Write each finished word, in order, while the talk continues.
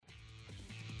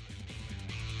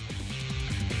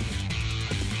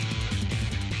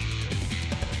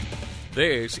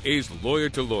This is Lawyer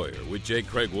to Lawyer with J.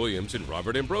 Craig Williams and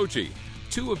Robert Ambrogi,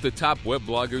 two of the top web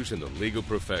bloggers in the legal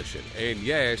profession. And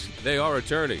yes, they are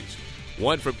attorneys,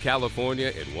 one from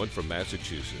California and one from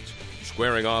Massachusetts,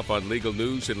 squaring off on legal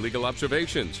news and legal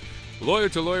observations. Lawyer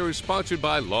to Lawyer is sponsored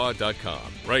by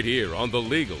Law.com, right here on the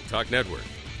Legal Talk Network.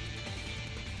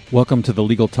 Welcome to the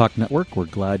Legal Talk Network. We're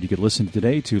glad you could listen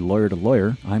today to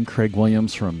Lawyer. I'm Craig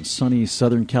Williams from sunny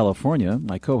Southern California.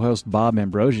 My co-host Bob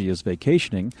Ambrogi is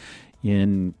vacationing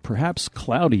in perhaps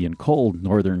cloudy and cold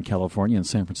Northern California and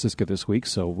San Francisco this week,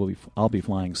 so I'll be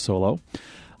flying solo.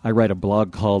 I write a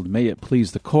blog called May It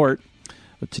Please the Court.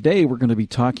 But today we're going to be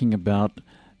talking about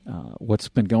what's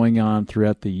been going on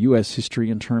throughout the U.S.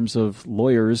 history in terms of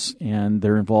lawyers and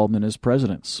their involvement as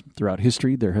presidents. Throughout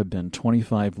history, there have been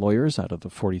 25 lawyers out of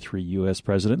the 43 U.S.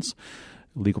 presidents.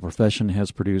 The legal profession has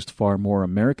produced far more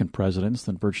American presidents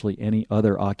than virtually any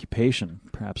other occupation,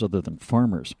 perhaps other than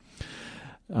farmers.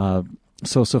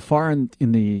 So far in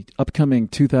the upcoming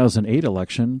 2008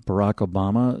 election, Barack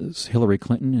Obama, Hillary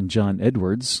Clinton, and John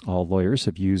Edwards, all lawyers,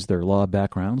 have used their law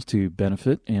backgrounds to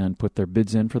benefit and put their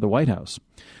bids in for the White House.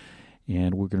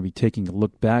 And we're going to be taking a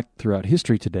look back throughout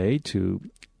history today to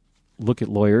look at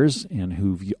lawyers and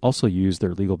who've also used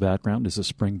their legal background as a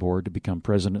springboard to become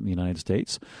president of the United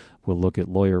States. We'll look at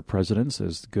lawyer presidents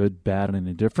as good, bad, and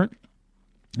indifferent,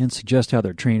 and suggest how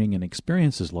their training and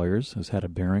experience as lawyers has had a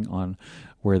bearing on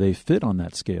where they fit on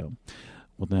that scale.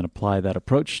 We'll then apply that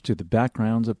approach to the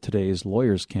backgrounds of today's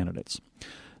lawyers candidates.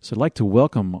 So I'd like to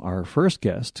welcome our first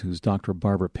guest, who's Dr.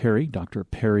 Barbara Perry. Dr.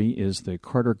 Perry is the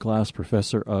Carter Glass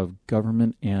Professor of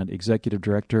Government and Executive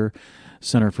Director,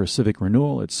 Center for Civic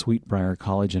Renewal at Sweetbriar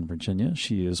College in Virginia.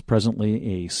 She is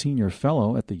presently a senior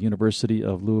fellow at the University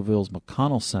of Louisville's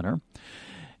McConnell Center.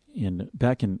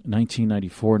 Back in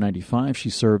 1994-95, she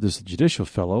served as a judicial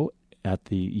fellow at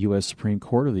the U.S. Supreme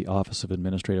Court of the Office of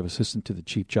Administrative Assistant to the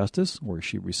Chief Justice, where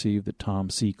she received the Tom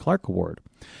C. Clark Award.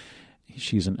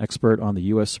 She's an expert on the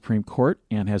U.S. Supreme Court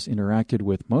and has interacted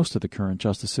with most of the current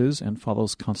justices and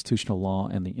follows constitutional law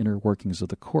and the inner workings of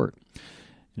the court.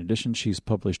 In addition, she's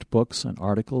published books and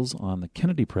articles on the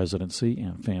Kennedy presidency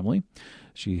and family.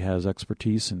 She has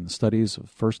expertise in studies of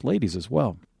first ladies as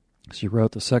well. She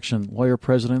wrote the section Lawyer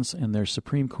Presidents and Their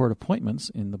Supreme Court Appointments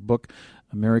in the book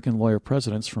American Lawyer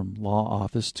Presidents from Law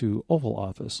Office to Oval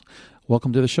Office.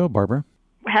 Welcome to the show, Barbara.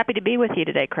 Happy to be with you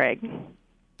today, Craig.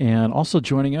 And also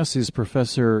joining us is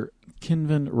Professor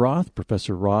Kinvan Roth.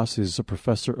 Professor Roth is a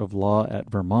professor of law at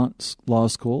Vermont Law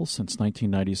School since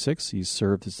 1996. He's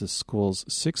served as the school's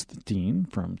sixth dean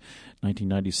from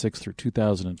 1996 through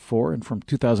 2004, and from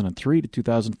 2003 to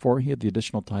 2004, he had the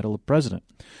additional title of president.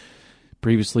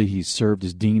 Previously, he served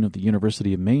as dean of the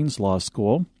University of Maine's Law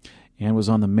School and was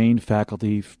on the Maine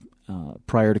faculty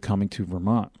prior to coming to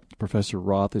Vermont. Professor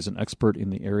Roth is an expert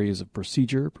in the areas of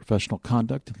procedure, professional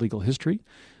conduct, and legal history.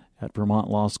 At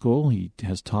Vermont Law School, he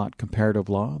has taught comparative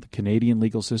law, the Canadian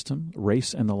legal system,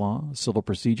 race and the law, civil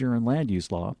procedure, and land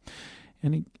use law.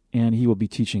 And he will be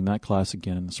teaching that class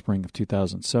again in the spring of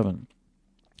 2007.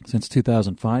 Since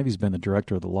 2005, he's been the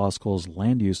director of the law school's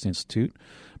Land Use Institute.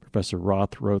 Professor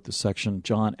Roth wrote the section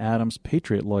John Adams,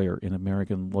 Patriot Lawyer in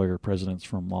American Lawyer Presidents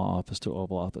from Law Office to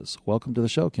Oval Office. Welcome to the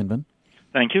show, Kinvan.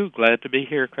 Thank you. Glad to be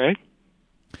here, Craig.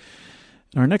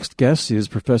 Our next guest is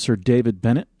Professor David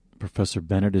Bennett. Professor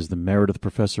Bennett is the Meredith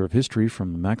Professor of History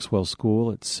from the Maxwell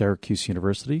School at Syracuse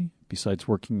University. Besides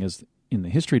working in the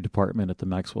History Department at the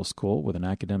Maxwell School with an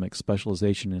academic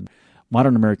specialization in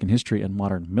modern American history and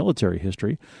modern military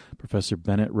history, Professor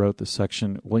Bennett wrote the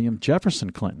section William Jefferson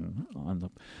Clinton on the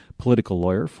political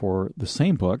lawyer for the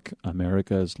same book,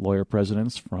 America's Lawyer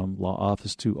Presidents from Law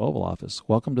Office to Oval Office.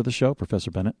 Welcome to the show,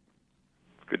 Professor Bennett.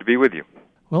 Good to be with you.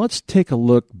 Well, let's take a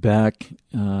look back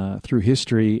through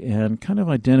history and kind of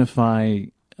identify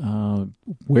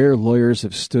where lawyers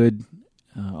have stood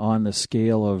on the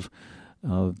scale of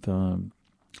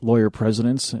lawyer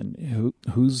presidents and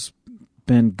who's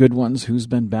been good ones, who's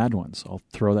been bad ones. I'll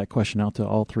throw that question out to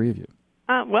all three of you.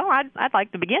 Well, I'd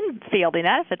like to begin fielding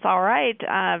that, if it's all right.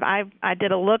 I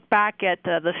did a look back at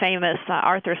the famous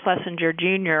Arthur Schlesinger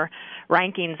Jr.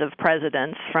 rankings of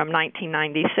presidents from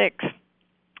 1996.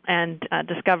 And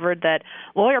discovered that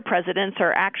lawyer presidents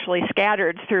are actually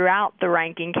scattered throughout the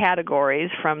ranking categories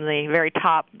from the very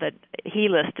top that he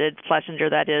listed,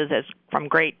 Schlesinger, that is, as from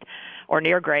great or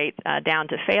near great down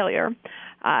to failure.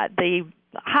 The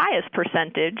highest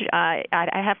percentage, I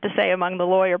have to say, among the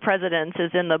lawyer presidents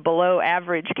is in the below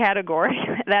average category.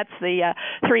 That's the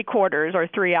 3/4 or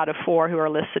 3 out of 4 who are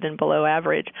listed in below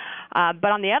average.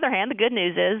 But on the other hand, the good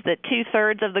news is that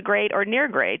 2/3 of the great or near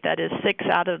great, that is 6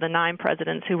 out of the 9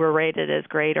 presidents who were rated as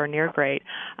great or near great,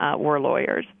 were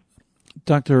lawyers.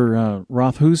 Dr.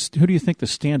 Roth, who do you think the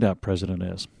standout president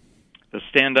is? The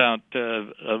standout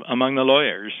among the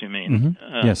lawyers, you mean?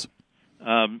 Mm-hmm. Yes.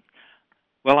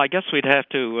 Well, I guess we'd have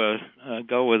to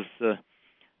go with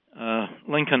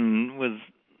Lincoln with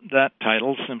that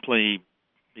title simply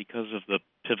because of the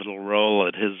pivotal role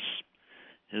at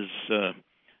his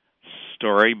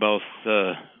story, both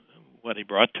what he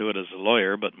brought to it as a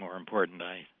lawyer, but more important,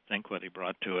 I think, what he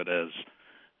brought to it as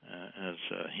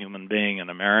a human being, an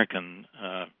American,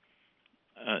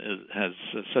 has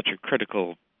such a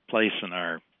critical place in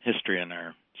our history and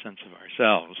our sense of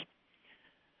ourselves.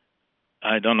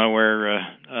 I don't know where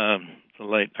the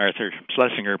late Arthur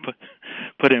Schlesinger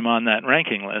put him on that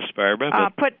ranking list,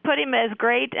 Barbara. But put him as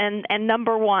great and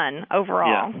number one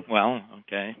overall. Yeah. Well,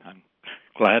 okay. I'm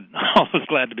glad. Always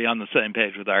glad to be on the same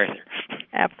page with Arthur.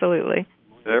 Absolutely.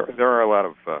 There are a lot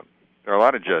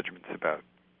of judgments about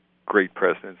great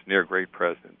presidents, near great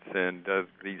presidents, and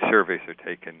these surveys are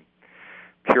taken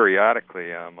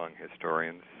periodically among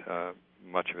historians.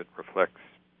 Much of it reflects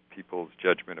people's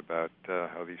judgment about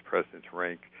how these presidents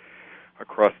rank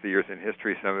across the years in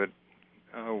history. Some of it,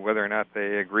 whether or not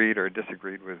they agreed or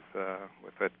disagreed with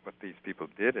what these people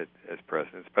did as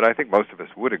presidents. But I think most of us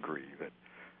would agree that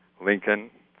Lincoln,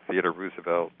 Theodore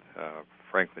Roosevelt,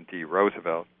 Franklin D.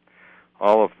 Roosevelt,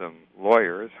 all of them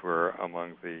lawyers, were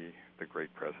among the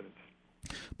great presidents.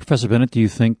 Professor Bennett, do you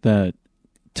think that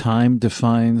time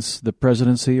defines the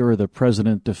presidency or the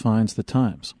president defines the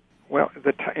times? Well,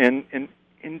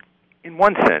 in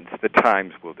one sense, the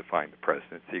times will define the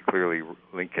presidency. Clearly,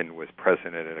 Lincoln was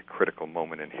president at a critical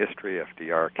moment in history.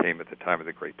 FDR came at the time of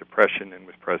the Great Depression and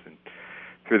was president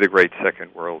through the Great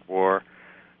Second World War.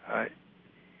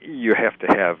 You have to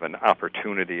have an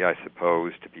opportunity, I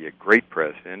suppose, to be a great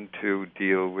president to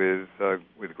deal with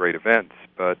great events.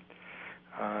 But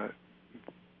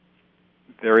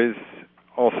there is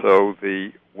also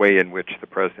the way in which the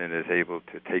president is able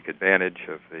to take advantage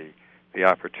of the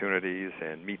opportunities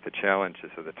and meet the challenges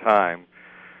of the time,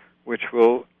 which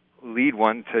will lead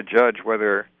one to judge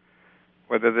whether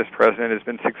this president has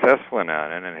been successful or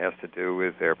not, and it has to do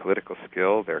with their political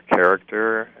skill, their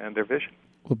character, and their vision.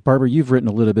 Well, Barbara, you've written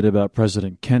a little bit about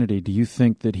President Kennedy. Do you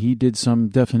think that he did some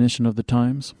definition of the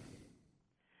times?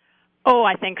 Oh,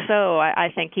 I think so.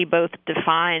 I think he both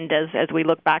defined, as we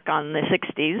look back on the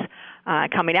 60s,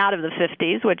 coming out of the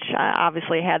 50s, which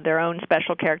obviously had their own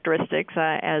special characteristics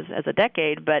as a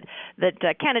decade, but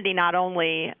that Kennedy not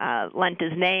only lent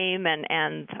his name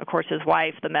and, of course, his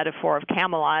wife, the metaphor of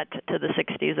Camelot, to the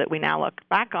 60s that we now look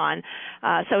back on.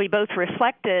 So he both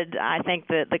reflected, I think,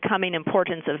 the coming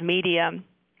importance of media,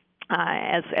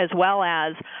 as well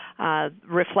as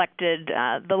reflected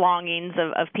the longings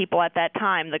of people at that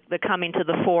time, the coming to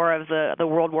the fore of the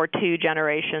World War II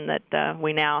generation that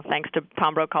we now, thanks to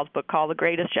Tom Brokaw's book, call the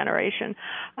greatest generation,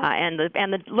 and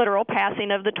the literal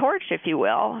passing of the torch, if you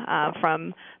will,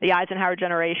 from the Eisenhower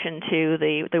generation to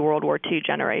the World War II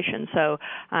generation. So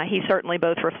he certainly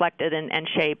both reflected and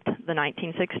shaped the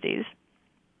 1960s.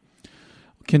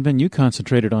 Ken Ben, you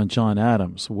concentrated on John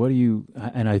Adams.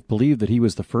 And I believe that he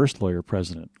was the first lawyer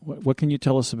president. What can you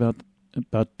tell us about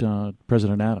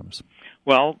President Adams?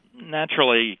 Well,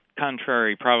 naturally,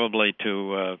 contrary probably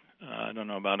to, I don't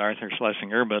know about Arthur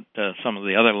Schlesinger, but some of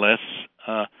the other lists,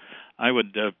 I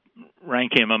would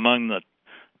rank him among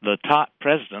the top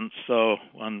presidents, so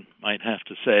one might have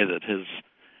to say that his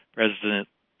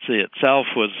presidency itself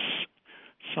was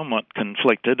somewhat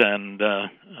conflicted and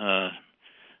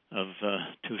of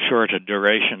too short a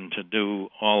duration to do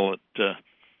all it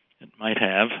might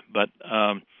have. But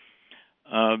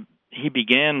he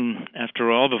began, after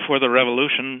all, before the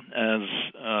Revolution as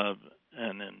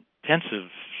an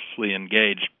intensively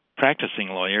engaged practicing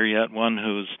lawyer, yet one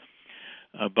whose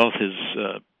both his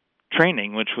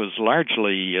training, which was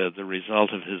largely the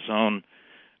result of his own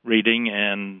reading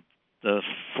and the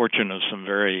fortune of some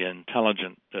very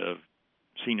intelligent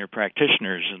senior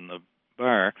practitioners in the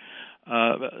bar,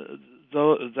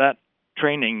 though that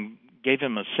training gave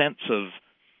him a sense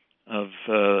of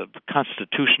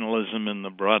constitutionalism in the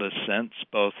broadest sense,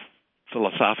 both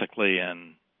philosophically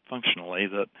and functionally,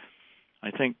 that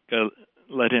I think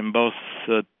led him both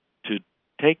to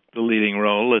take the leading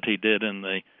role that he did in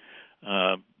the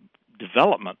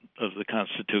development of the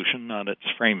Constitution, not its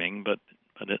framing, but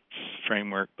its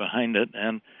framework behind it,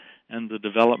 and the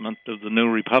development of the new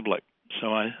republic.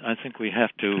 So I think we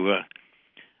have to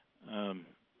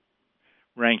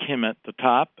rank him at the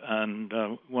top, and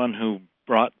one who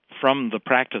brought from the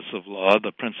practice of law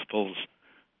the principles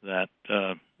that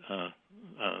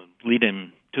lead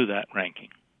him to that ranking.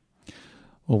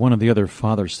 Well, one of the other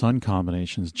father-son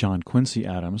combinations, John Quincy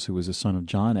Adams, who was the son of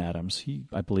John Adams, he,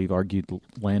 I believe, argued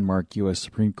landmark U.S.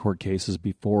 Supreme Court cases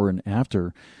before and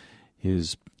after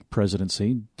his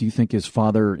presidency. Do you think his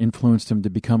father influenced him to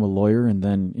become a lawyer and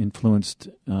then influenced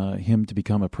him to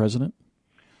become a president?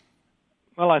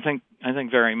 Well, I think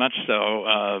very much so.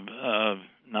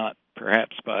 Not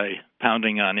perhaps by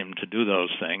pounding on him to do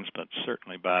those things, but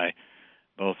certainly by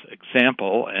both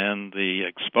example and the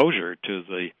exposure to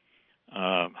the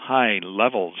high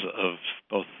levels of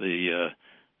both the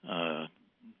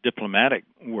diplomatic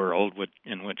world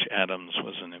in which Adams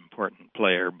was an important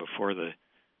player before the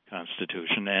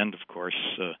Constitution and, of course,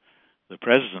 the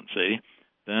presidency.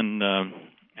 Then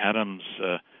Adams,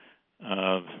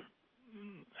 after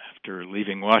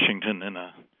leaving Washington in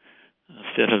a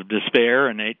fit of despair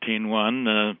in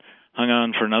 1801, hung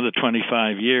on for another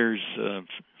 25 years,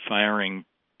 firing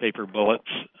paper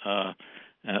bullets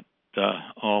at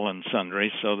all and sundry,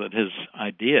 so that his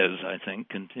ideas, I think,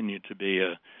 continue to be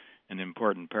an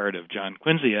important part of John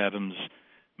Quincy Adams'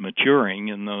 maturing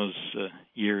in those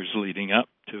years leading up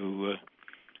to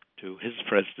his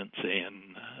presidency,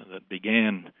 and that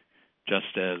began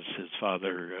just as his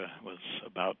father was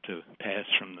about to pass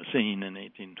from the scene in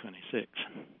 1826.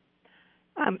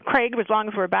 Craig, as long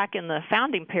as we're back in the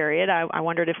founding period, I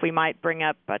wondered if we might bring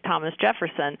up Thomas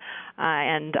Jefferson.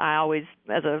 And I always,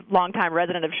 as a longtime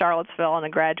resident of Charlottesville and a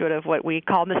graduate of what we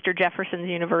call Mr. Jefferson's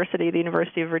University, the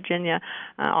University of Virginia,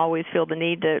 always feel the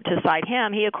need to cite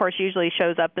him. He, of course, usually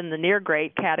shows up in the near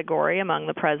great category among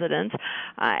the presidents.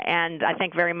 And I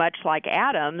think very much like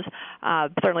Adams,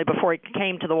 certainly before he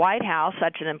came to the White House,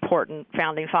 such an important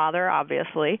founding father,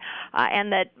 obviously,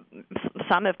 and that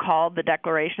some have called the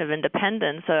Declaration of Independence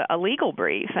a legal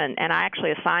brief, and I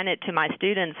actually assign it to my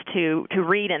students to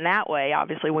read in that way.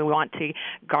 Obviously, we want to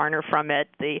garner from it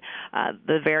the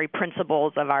very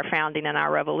principles of our founding and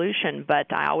our revolution,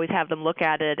 but I always have them look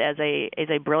at it as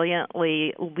a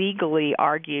brilliantly legally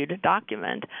argued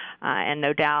document, and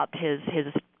no doubt his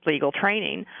legal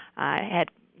training had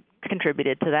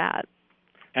contributed to that.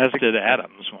 As did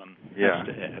Adams, one has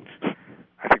to add.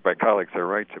 I think my colleagues are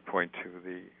right to point to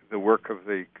the work of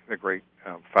the great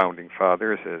founding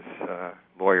fathers as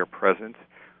lawyer presidents.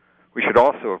 We should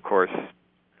also, of course,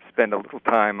 spend a little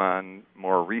time on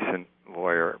more recent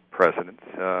lawyer presidents.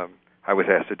 I was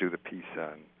asked to do the piece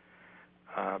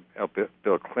on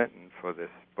Bill Clinton for this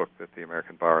book that the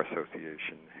American Bar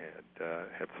Association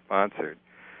had sponsored.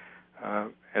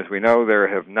 As we know, there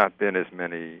have not been as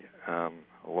many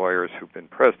lawyers who've been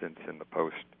presidents in the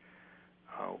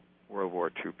post-World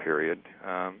War II period.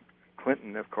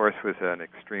 Clinton, of course, was an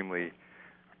extremely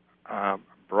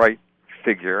bright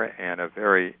figure and a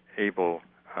very able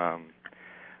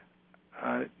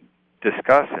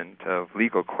discussant of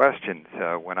legal questions.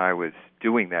 When I was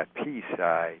doing that piece,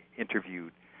 I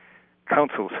interviewed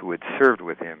counsels who had served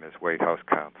with him as White House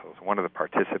counsels. One of the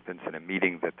participants in a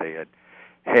meeting that they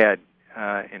had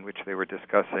in which they were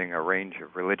discussing a range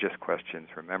of religious questions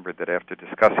remembered that after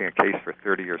discussing a case for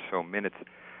 30 or so minutes,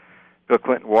 Bill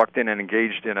Clinton walked in and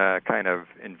engaged in a kind of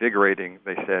invigorating,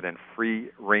 they said, and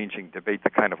free-ranging debate, the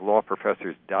kind of law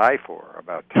professors die for,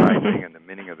 about tithing and the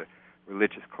meaning of the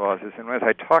religious clauses. And as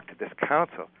I talked to this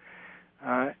counsel,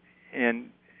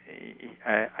 and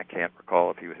I can't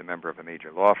recall if he was a member of a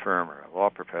major law firm or a law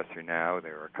professor now,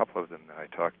 there were a couple of them that I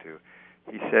talked to,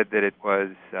 he said that it was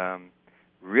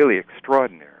really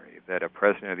extraordinary that a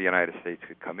president of the United States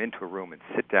could come into a room and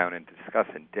sit down and discuss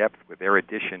in depth with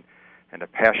erudition and a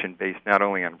passion based not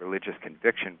only on religious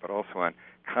conviction but also on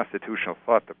constitutional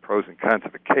thought, the pros and cons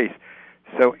of a case.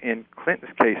 So in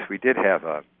Clinton's case, we did have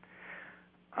a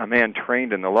man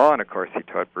trained in the law, and of course he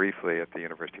taught briefly at the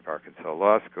University of Arkansas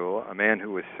Law School, a man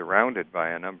who was surrounded by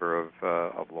a number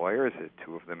of lawyers,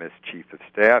 two of them as chief of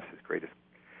staff, his greatest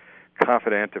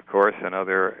confidant, of course,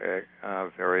 another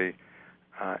very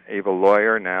able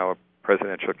lawyer, now a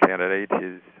presidential candidate,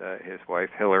 his wife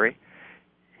Hillary.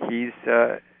 He's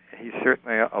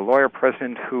certainly a lawyer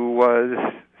president who was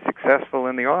successful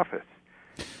in the office.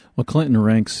 Well, Clinton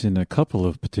ranks in a couple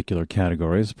of particular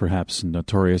categories, perhaps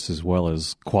notorious as well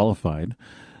as qualified.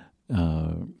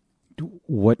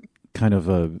 What kind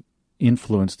of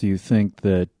influence do you think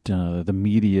that the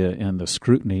media and the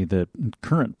scrutiny that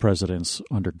current presidents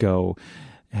undergo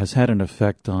has had an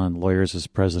effect on lawyers as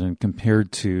president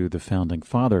compared to the founding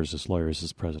fathers as lawyers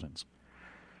as presidents?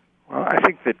 Well, I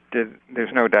think that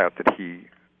there's no doubt that he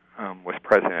was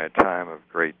president at a time of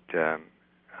great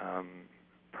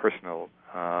personal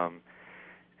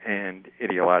and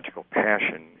ideological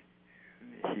passion.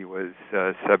 He was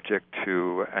subject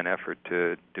to an effort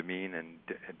to demean and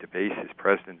debase his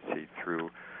presidency through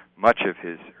much of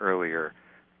his earlier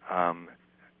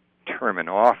term in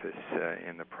office.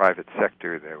 In the private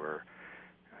sector, there were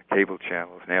cable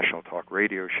channels, national talk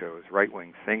radio shows,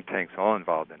 right-wing think tanks, all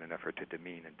involved in an effort to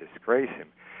demean and disgrace him.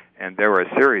 And there were a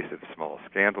series of small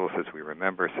scandals, as we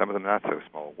remember, some of them not so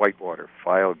small: Whitewater,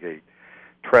 Filegate,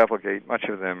 Travelgate, much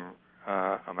of them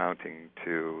amounting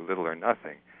to little or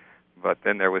nothing. But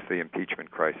then there was the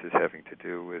impeachment crisis having to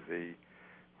do with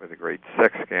the great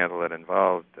sex scandal that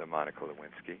involved Monica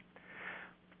Lewinsky.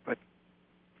 But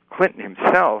Clinton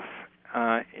himself,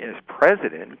 as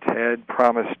president, had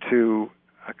promised to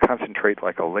concentrate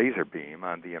like a laser beam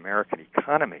on the American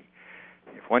economy.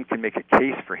 If one can make a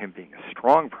case for him being a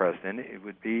strong president, it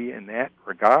would be in that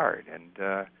regard. And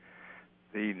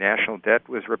the national debt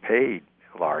was repaid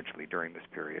largely during this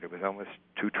period. It was almost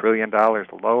 $2 trillion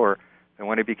lower than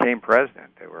when he became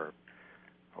president. There were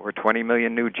over 20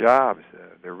 million new jobs.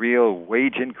 The real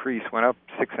wage increase went up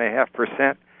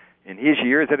 6.5%. In his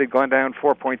years, it had gone down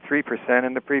 4.3%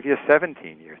 in the previous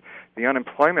 17 years. The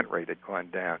unemployment rate had gone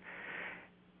down.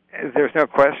 There's no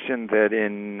question that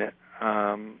in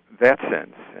that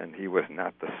sense, and he was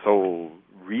not the sole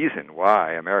reason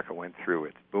why America went through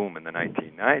its boom in the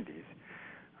 1990s,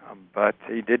 but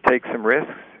he did take some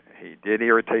risks. He did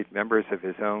irritate members of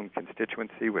his own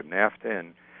constituency with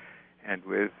NAFTA and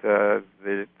with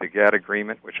the GATT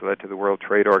agreement, which led to the World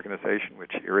Trade Organization,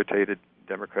 which irritated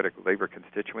Democratic labor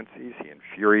constituencies. He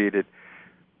infuriated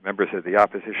members of the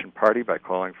opposition party by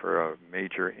calling for a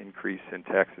major increase in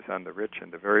taxes on the rich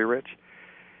and the very rich.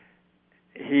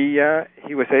 He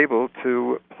was able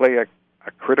to play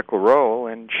a critical role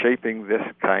in shaping this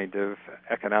kind of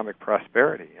economic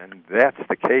prosperity, and that's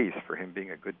the case for him being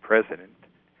a good president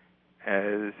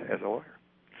as a lawyer.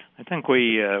 I think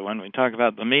when we talk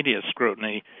about the media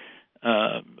scrutiny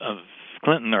of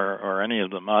Clinton or any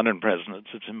of the modern presidents,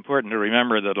 it's important to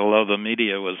remember that although the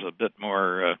media was a bit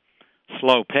more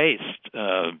slow-paced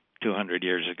 200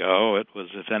 years ago, it was,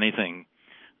 if anything,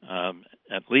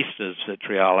 at least as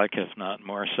vitriolic, if not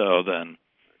more so, than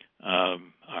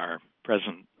our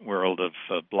present world of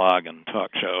blog and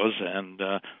talk shows, and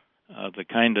the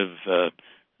kind of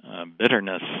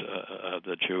bitterness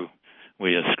that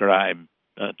we ascribe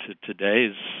to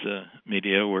today's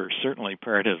media were certainly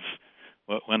part of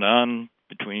what went on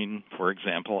between, for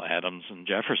example, Adams and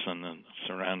Jefferson and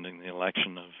surrounding the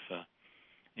election of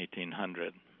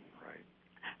 1800.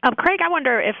 Craig, I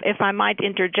wonder if I might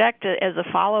interject as a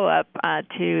follow-up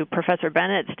to Professor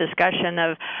Bennett's discussion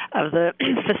of the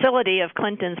facility of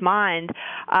Clinton's mind.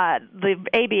 The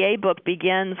ABA book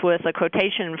begins with a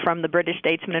quotation from the British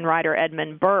statesman and writer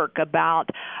Edmund Burke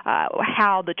about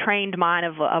how the trained mind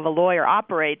of a lawyer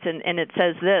operates, and it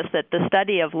says this, that the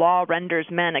study of law renders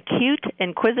men acute,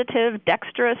 inquisitive,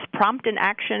 dexterous, prompt in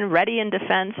action, ready in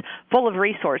defense, full of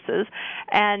resources.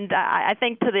 And I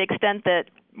think to the extent that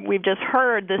we've just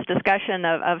heard this discussion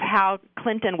of how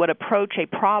Clinton would approach a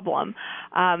problem,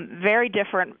 very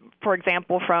different, for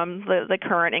example, from the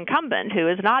current incumbent, who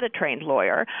is not a trained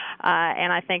lawyer,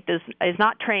 and I think is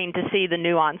not trained to see the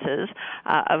nuances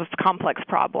of complex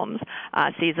problems,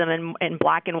 sees them in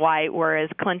black and white, whereas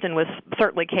Clinton was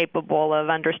certainly capable of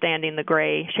understanding the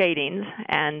gray shadings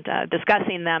and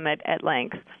discussing them at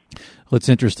length. Well, it's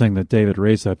interesting that David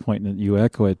raised that point and that you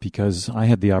echo it, because I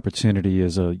had the opportunity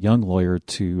as a young lawyer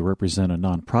to represent a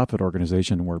nonprofit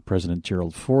organization where President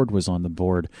Gerald Ford was on the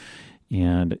board,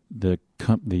 and the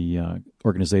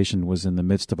organization was in the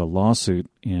midst of a lawsuit,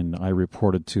 and I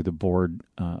reported to the board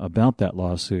about that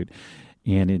lawsuit,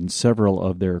 and in several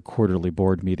of their quarterly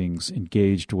board meetings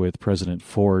engaged with President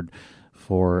Ford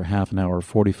for half an hour,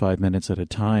 45 minutes at a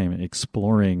time,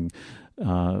 exploring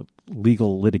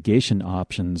legal litigation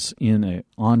options in an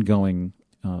ongoing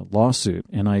lawsuit,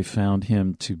 and I found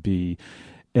him to be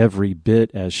every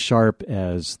bit as sharp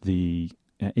as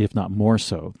if not more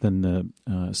so, than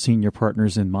the senior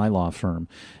partners in my law firm,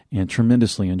 and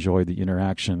tremendously enjoyed the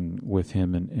interaction with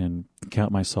him and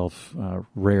count myself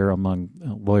rare among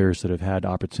lawyers that have had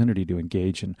opportunity to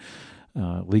engage in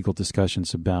legal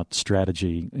discussions about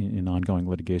strategy in ongoing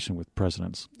litigation with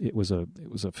presidents. It was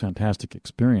a fantastic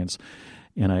experience.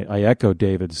 And I echo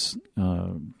David's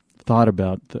thought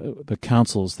about the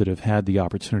counsels that have had the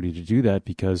opportunity to do that,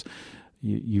 because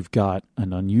you've got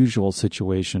an unusual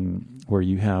situation where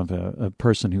you have a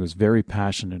person who is very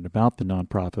passionate about the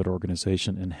nonprofit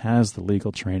organization and has the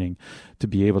legal training to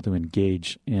be able to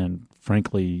engage. And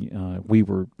frankly,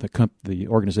 the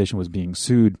organization was being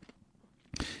sued.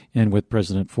 And with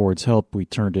President Ford's help, we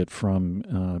turned it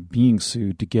from being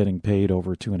sued to getting paid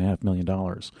over $2.5 million.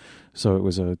 So it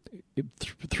was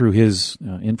through his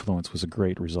influence, was a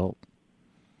great result.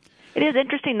 It is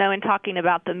interesting, though, in talking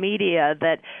about the media,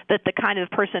 that the kind of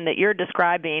person that you're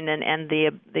describing and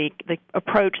the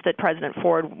approach that President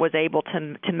Ford was able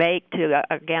to make to,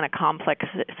 again, a complex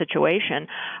situation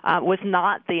was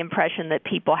not the impression that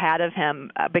people had of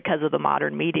him because of the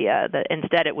modern media. That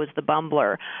instead it was the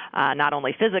bumbler, not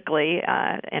only physically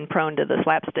and prone to the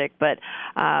slapstick, but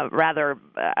rather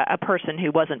a person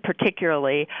who wasn't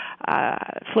particularly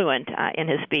fluent in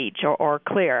his speech or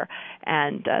clear.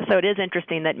 And so it is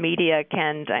interesting that media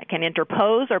can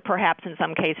interpose, or perhaps in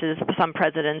some cases some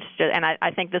presidents, and I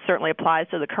think this certainly applies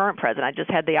to the current president. I just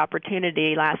had the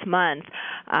opportunity last month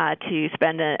to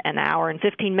spend an hour and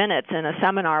 15 minutes in a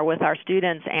seminar with our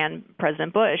students and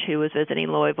President Bush, who was visiting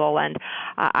Louisville, and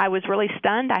I was really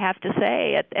stunned, I have to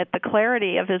say, at the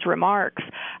clarity of his remarks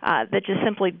that just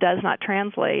simply does not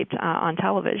translate on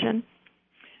television.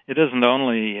 It isn't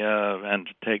only, and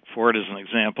to take Ford as an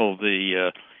example,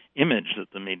 the image that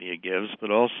the media gives,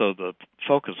 but also the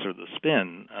focus or the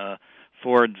spin.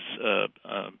 Ford's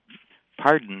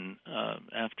pardon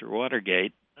after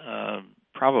Watergate,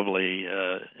 probably,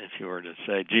 if you were to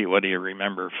say, gee, what do you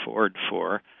remember Ford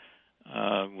for,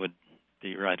 would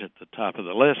be right at the top of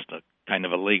the list, a kind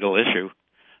of a legal issue,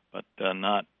 but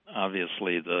not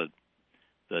obviously the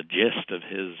gist of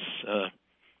his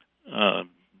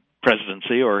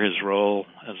presidency or his role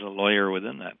as a lawyer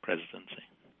within that presidency.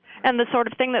 And the sort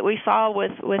of thing that we saw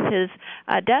with his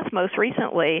death most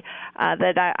recently,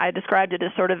 that I described it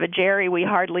as sort of a Jerry, we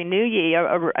hardly knew ye,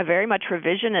 a very much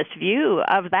revisionist view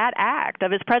of that act,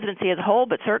 of his presidency as a whole,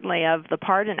 but certainly of the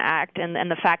Pardon Act, and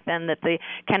the fact then that the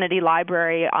Kennedy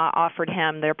Library offered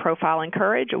him their Profile and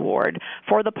Courage Award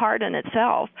for the pardon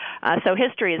itself. So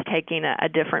history is taking a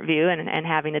different view and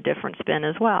having a different spin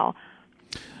as well.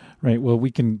 Right. Well, we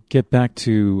can get back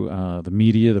to the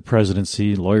media, the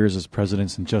presidency, lawyers as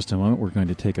presidents in just a moment. We're going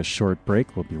to take a short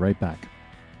break. We'll be right back.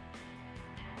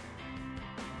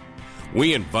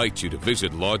 We invite you to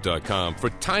visit law.com for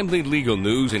timely legal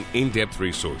news and in-depth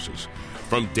resources.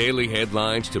 From daily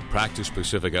headlines to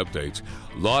practice-specific updates,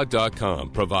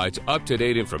 law.com provides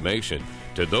up-to-date information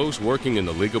to those working in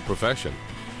the legal profession.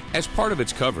 As part of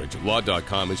its coverage,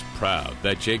 law.com is proud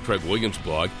that J. Craig Williams'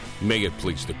 blog, May It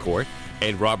Please the Court,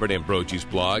 and Robert Ambrogi's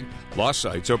blog, Law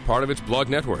Sites, are part of its blog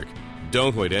network.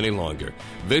 Don't wait any longer.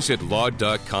 Visit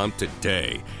law.com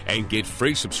today and get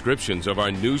free subscriptions of our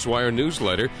Newswire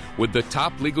newsletter with the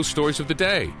top legal stories of the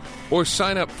day, or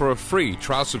sign up for a free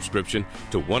trial subscription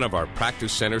to one of our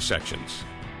Practice Center sections.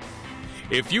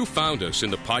 If you found us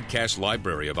in the podcast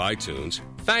library of iTunes,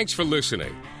 thanks for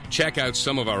listening. Check out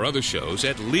some of our other shows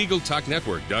at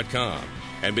LegalTalkNetwork.com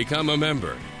and become a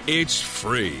member. It's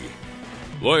free.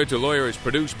 Lawyer to Lawyer is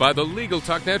produced by the Legal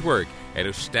Talk Network and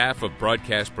a staff of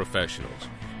broadcast professionals.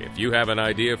 If you have an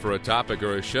idea for a topic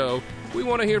or a show, we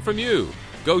want to hear from you.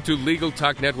 Go to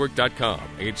LegalTalkNetwork.com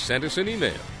and send us an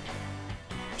email.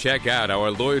 Check out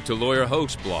our Lawyer to Lawyer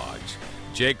host blogs.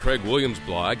 J. Craig Williams'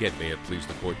 blog at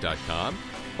MayItPleaseTheCourt.com.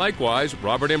 Likewise,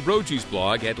 Robert Ambrogi's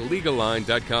blog at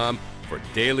LegalLine.com for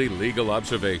daily legal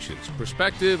observations,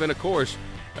 perspective, and, of course,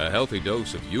 a healthy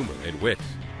dose of humor and wit.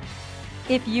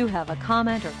 If you have a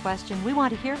comment or question, we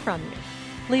want to hear from you.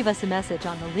 Leave us a message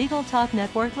on the Legal Talk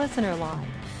Network listener line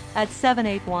at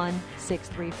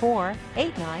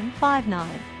 781-634-8959.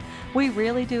 We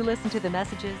really do listen to the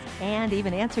messages and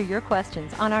even answer your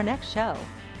questions on our next show.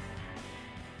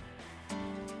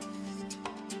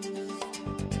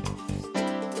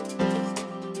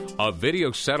 A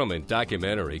video settlement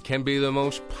documentary can be the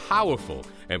most powerful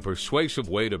and persuasive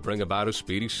way to bring about a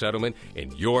speedy settlement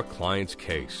in your client's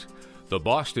case. The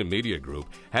Boston Media Group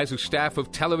has a staff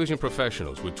of television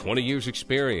professionals with 20 years'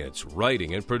 experience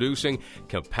writing and producing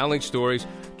compelling stories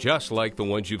just like the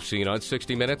ones you've seen on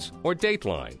 60 Minutes or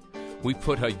Dateline. We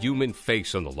put a human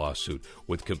face on the lawsuit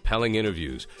with compelling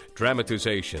interviews,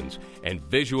 dramatizations, and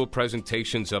visual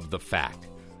presentations of the fact.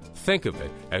 Think of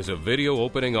it as a video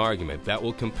opening argument that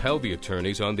will compel the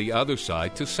attorneys on the other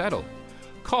side to settle.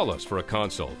 Call us for a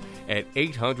consult at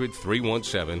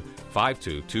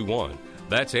 800-317-5221.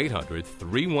 That's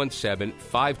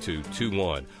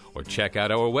 800-317-5221. Or check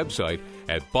out our website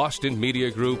at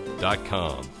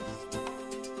bostonmediagroup.com.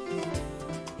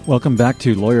 Welcome back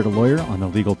to Lawyer on the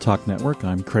Legal Talk Network.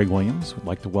 I'm Craig Williams. I'd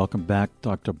like to welcome back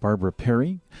Dr. Barbara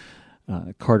Perry,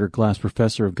 Carter Glass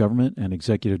Professor of Government and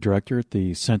Executive Director at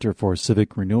the Center for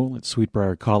Civic Renewal at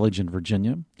Sweetbriar College in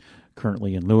Virginia,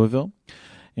 currently in Louisville,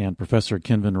 and Professor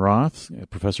Kinvin Roth,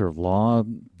 Professor of Law,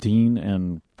 Dean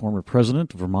and former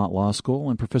President of Vermont Law School,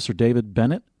 and Professor David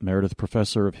Bennett, Meredith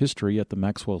Professor of History at the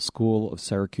Maxwell School of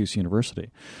Syracuse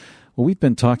University. Well, we've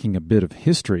been talking a bit of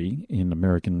history in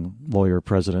American lawyer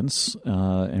presidents,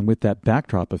 and with that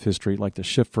backdrop of history, I'd like to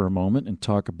shift for a moment and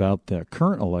talk about the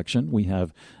current election. We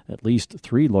have at least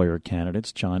 3 lawyer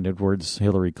candidates, John Edwards,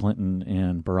 Hillary Clinton,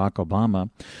 and Barack Obama.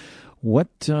 What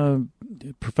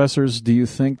professors do you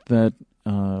think that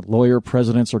lawyer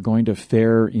presidents are going to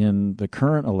fare in the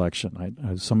current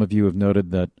election? Some of you have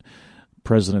noted that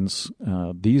presidents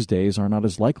these days are not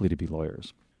as likely to be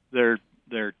lawyers. There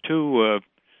are two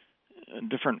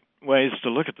different ways to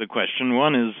look at the question.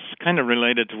 One is kind of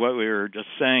related to what we were just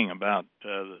saying about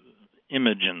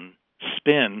image and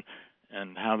spin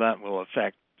and how that will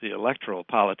affect the electoral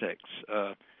politics.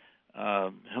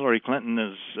 Hillary Clinton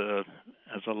is,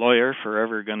 as a lawyer,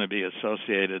 forever going to be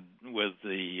associated with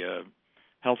the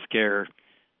healthcare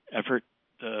effort,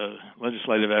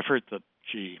 legislative effort that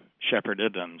she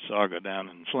shepherded and saw go down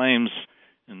in flames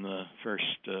in the first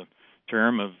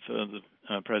term of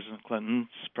President Clinton's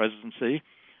presidency.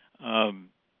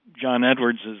 John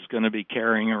Edwards is going to be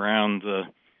carrying around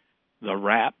the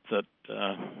rap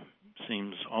that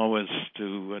seems always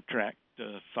to attract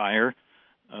fire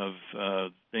of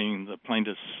being the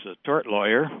plaintiff's tort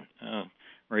lawyer,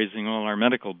 raising all our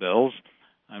medical bills.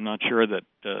 I'm not sure that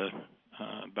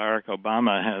Barack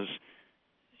Obama has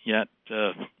yet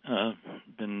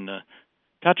been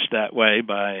touched that way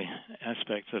by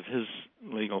aspects of his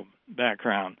legal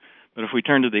background. But if we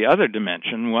turn to the other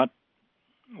dimension, what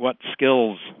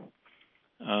skills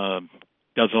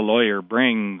does a lawyer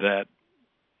bring that,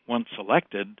 once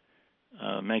elected,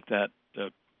 make that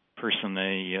person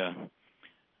a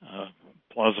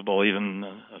plausible, even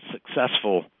a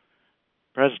successful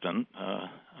president?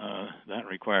 That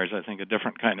requires, I think, a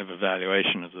different kind of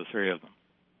evaluation of the 3 of them.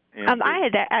 I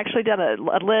had actually done a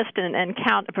list and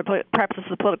count, perhaps as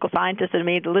a political scientist in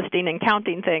me, listing and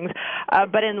counting things.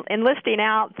 But in listing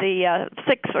out the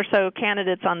 6 or so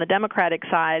candidates on the Democratic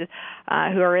side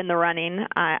who are in the running,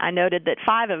 I noted that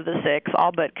 5 of the 6,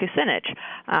 all but Kucinich,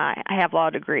 have law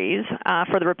degrees.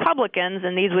 For the Republicans,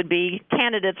 and these would be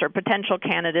candidates or potential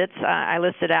candidates, I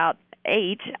listed out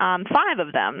 8, 5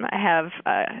 of them have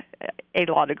a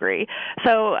law degree.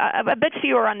 So a bit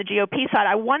fewer on the GOP side.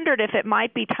 I wondered if it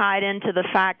might be tied into the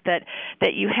fact that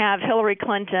you have Hillary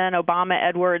Clinton, Obama,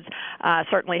 Edwards,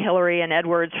 certainly Hillary and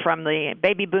Edwards from the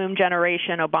baby boom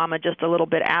generation, Obama just a little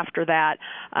bit after that,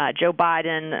 Joe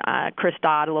Biden, Chris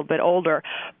Dodd a little bit older.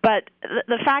 But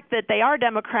the fact that they are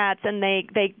Democrats and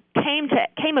they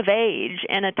came of age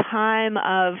in a time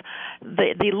of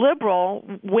the liberal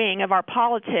wing of our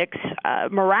politics,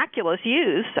 miraculous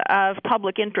use of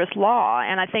public interest law.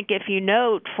 And I think if you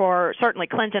note for certainly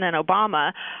Clinton and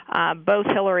Obama, both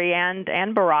Hillary and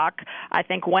Barack, I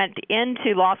think went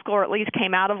into law school or at least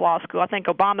came out of law school. I think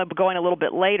Obama, going a little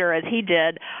bit later as he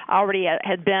did, already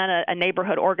had been a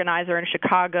neighborhood organizer in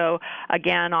Chicago,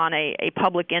 again on a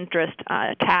public interest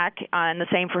tack. And the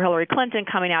same for Hillary Clinton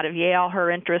coming out of Yale.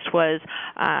 Her interest was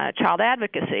child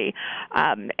advocacy.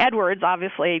 Edwards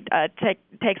obviously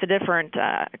takes a different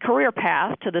career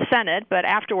path to the Senate, but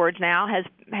afterwards now has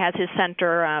his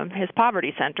center, his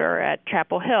poverty center at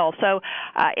Chapel Hill. So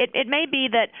it may be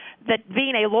that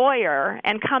being a lawyer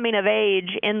and coming of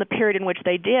age in the period in which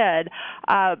they did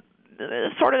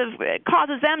sort of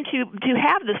causes them to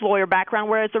have this lawyer background,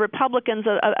 whereas the Republicans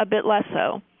a bit less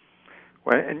so.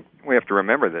 Well, and we have to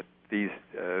remember that these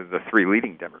the 3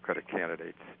 leading Democratic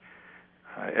candidates,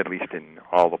 at least in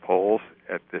all the polls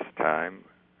at this time,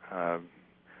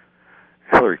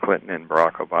 Hillary Clinton and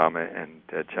Barack Obama and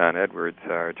John Edwards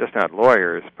are just not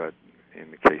lawyers, but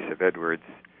in the case of Edwards,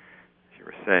 as you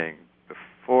were saying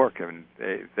before, Kevin,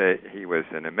 he was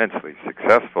an immensely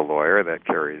successful lawyer that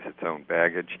carries its own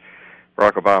baggage.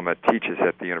 Barack Obama teaches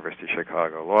at the University of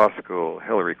Chicago Law School.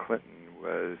 Hillary Clinton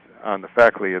was on the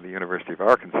faculty of the University of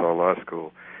Arkansas Law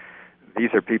School. These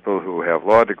are people who have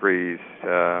law degrees.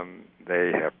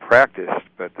 They have practiced,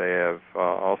 but they have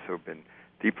also been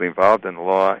deeply involved in the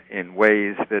law in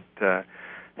ways that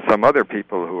some other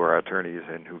people who are attorneys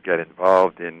and who get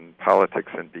involved in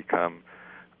politics and become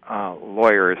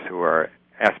lawyers who are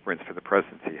aspirants for the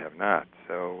presidency have not.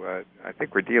 So I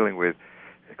think we're dealing with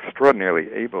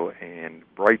extraordinarily able and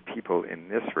bright people in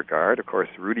this regard. Of course,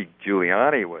 Rudy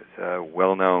Giuliani was a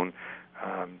well-known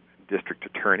district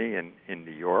attorney in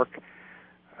New York,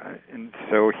 and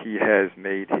so he has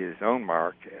made his own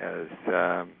mark as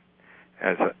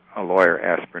a lawyer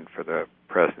aspirant for the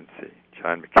presidency.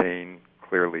 John McCain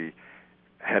clearly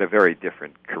had a very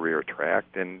different career track,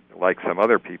 and like some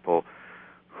other people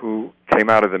who came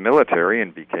out of the military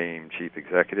and became chief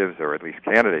executives or at least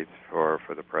candidates for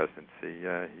the presidency,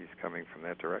 he's coming from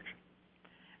that direction.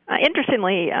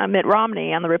 Interestingly, Mitt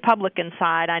Romney on the Republican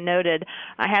side, I noted,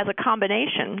 has a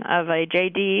combination of a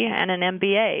JD and an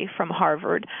MBA from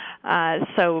Harvard,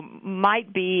 so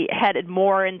might be headed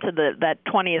more into that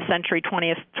 20th century,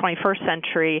 21st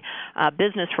century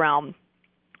business realm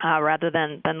rather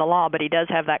than the law, but he does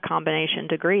have that combination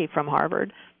degree from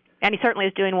Harvard. And he certainly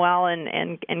is doing well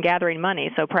in gathering money,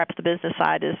 so perhaps the business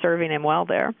side is serving him well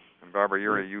there. And Barbara,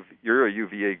 you're a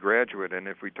UVA graduate, and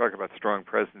if we talk about strong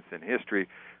presidents in history,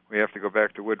 we have to go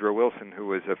back to Woodrow Wilson, who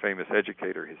was a famous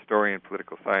educator, historian,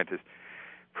 political scientist,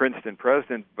 Princeton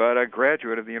president, but a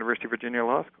graduate of the University of Virginia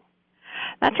Law School.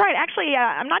 That's right. Actually,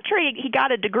 I'm not sure he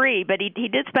got a degree, but he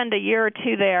did spend a year or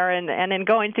two there. And in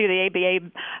going through the ABA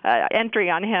entry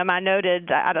on him, I noted,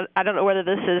 I don't know whether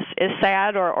this is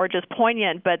sad or just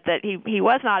poignant, but that he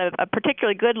was not a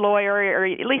particularly good lawyer, or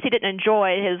at least he didn't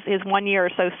enjoy his 1 year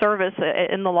or so service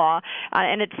in the law.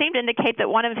 And it seemed to indicate that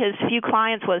one of his few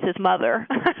clients was his mother,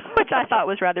 which I thought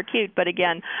was rather cute, but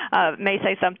again, may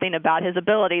say something about his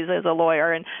abilities as a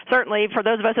lawyer. And certainly for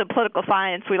those of us in political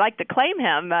science, we like to claim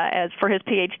him as for his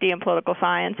PhD in political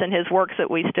science and his works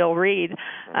that we still read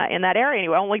in that area.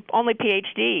 Anyway, only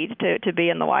PhD to be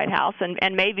in the White House,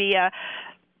 and maybe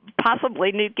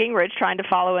possibly Newt Gingrich trying to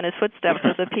follow in his footsteps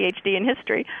with a PhD in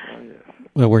history.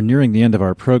 Well, we're nearing the end of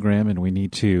our program, and we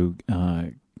need to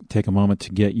take a moment to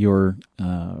get your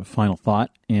final thought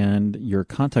and your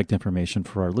contact information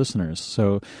for our listeners.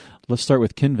 So let's start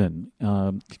with Kinvin.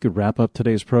 If you could wrap up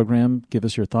today's program, give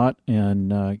us your thought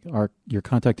and your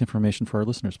contact information for our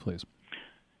listeners, please.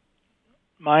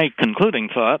 My concluding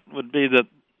thought would be that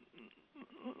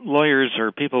lawyers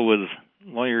or people with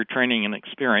lawyer training and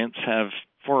experience have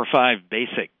 4 or 5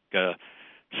 basic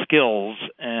skills,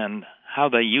 and how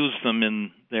they use them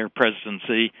in their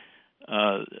presidency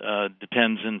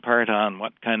depends in part on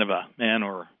what kind of a man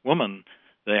or woman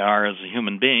they are as a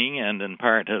human being, and in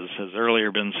part, as has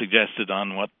earlier been suggested,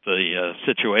 on what the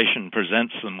situation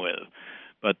presents them with.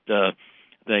 But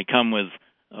they come with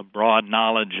a broad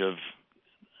knowledge of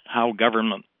how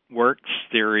government works,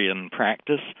 theory and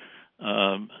practice,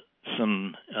 some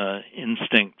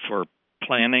instinct for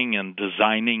planning and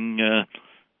designing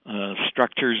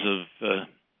structures of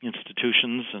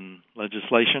institutions and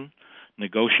legislation,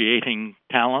 negotiating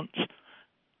talents.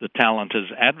 The talent is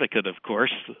advocate, of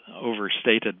course,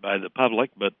 overstated by the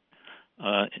public, but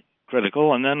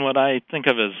critical. And then what I think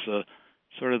of as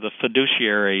sort of the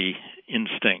fiduciary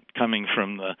instinct coming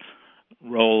from the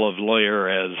role of lawyer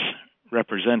as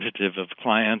representative of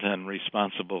client and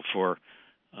responsible for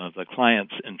the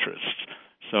client's interests.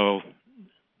 So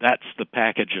that's the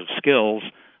package of skills.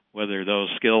 Whether those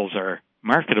skills are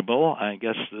marketable, I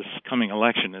guess this coming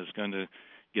election is going to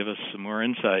give us some more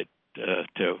insight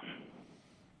to.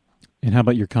 And how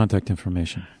about your contact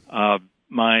information?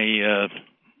 My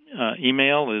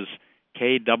email is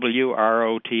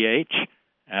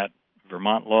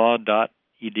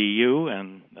kwroth@vermontlaw.edu,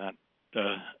 and that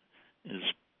is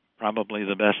probably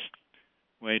the best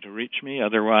way to reach me.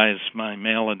 Otherwise, my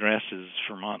mail address is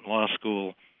Vermont Law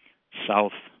School,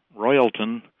 South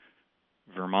Royalton,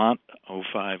 Vermont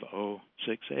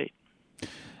 05068.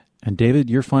 And David,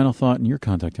 your final thought and your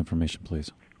contact information,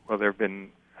 please. Well, there have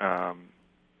been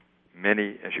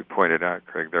many, as you pointed out,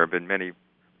 Craig, there have been many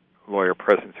lawyer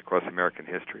presidents across American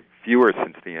history, fewer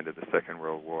since the end of the Second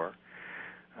World War.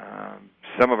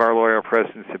 Some of our lawyer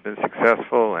presidents have been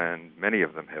successful, and many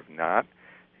of them have not.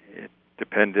 It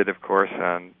depended, of course,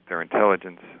 on their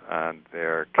intelligence, on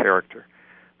their character,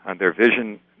 on their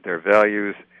vision, their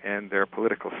values, and their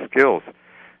political skills.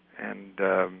 And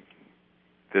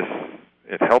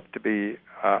it helped to be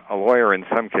a lawyer in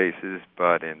some cases,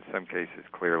 but in some cases,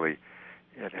 clearly,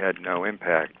 it had no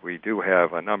impact. We do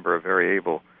have a number of very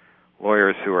able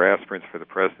lawyers who are aspirants for the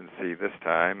presidency this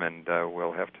time, and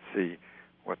we'll have to see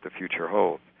what the future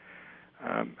holds.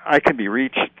 I can be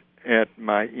reached at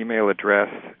my email address,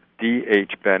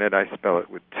 dhbennett, I spell it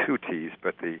with 2 T's,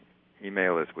 but the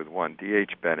email is with 1,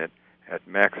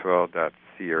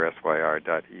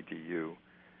 dhbennett@maxwell.syr.edu,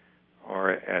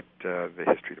 or at the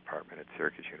History Department at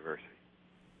Syracuse University.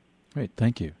 Great,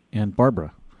 thank you. And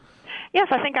Barbara? Yes,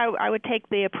 I think I would take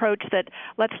the approach that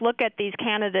let's look at these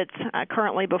candidates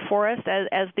currently before us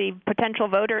as the potential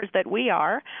voters that we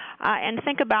are, and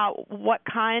think about what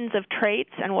kinds of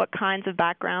traits and what kinds of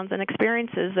backgrounds and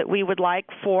experiences that we would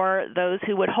like for those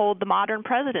who would hold the modern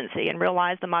presidency, and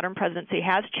realize the modern presidency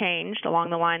has changed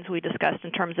along the lines we discussed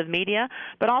in terms of media,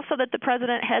 but also that the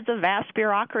president heads a vast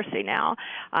bureaucracy now,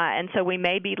 and so we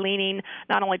may be leaning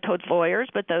not only towards lawyers,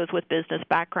 but those with business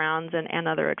backgrounds and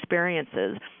other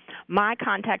experiences. My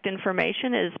contact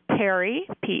information is Perry,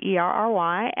 Perry,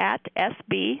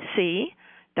 @sbc.gov.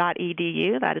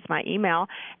 ABA.edu. That is my email.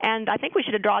 And I think we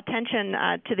should draw attention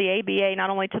to the ABA, not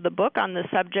only to the book on the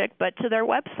subject, but to their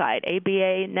website,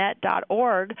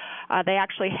 abanet.org. They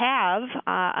actually have,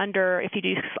 if you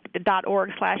do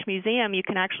 .org/museum, you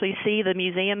can actually see the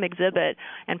museum exhibit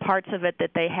and parts of it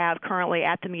that they have currently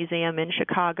at the museum in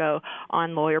Chicago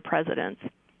on lawyer presidents.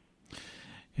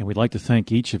 And we'd like to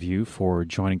thank each of you for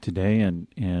joining today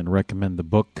and recommend the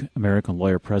book, American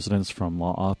Lawyer Presidents from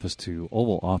Law Office to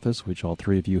Oval Office, which all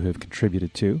three of you have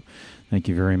contributed to. Thank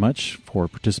you very much for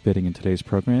participating in today's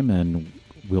program, and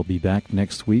we'll be back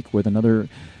next week with another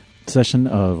session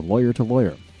of Lawyer to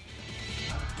Lawyer.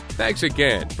 Thanks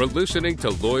again for listening to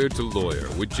Lawyer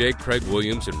with J. Craig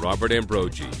Williams and Robert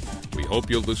Ambrogi. We hope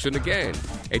you'll listen again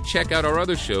and check out our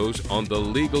other shows on the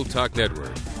Legal Talk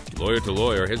Network. Lawyer to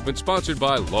Lawyer has been sponsored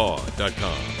by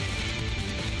Law.com.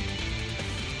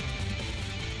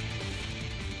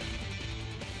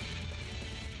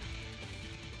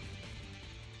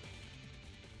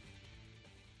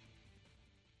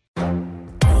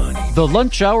 The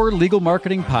Lunch Hour Legal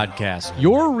Marketing Podcast,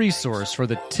 your resource for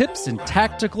the tips and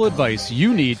tactical advice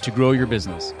you need to grow your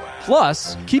business.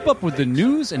 Plus, keep up with the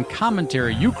news and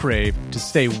commentary you crave to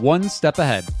stay one step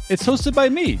ahead. It's hosted by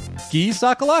me, Guy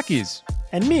Sakalakis.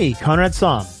 And me, Conrad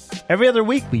Somm. Every other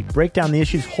week, we break down the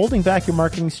issues holding back your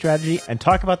marketing strategy and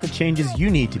talk about the changes you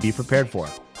need to be prepared for.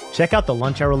 Check out the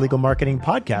Lunch Hour Legal Marketing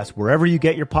Podcast wherever you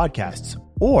get your podcasts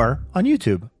or on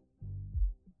YouTube.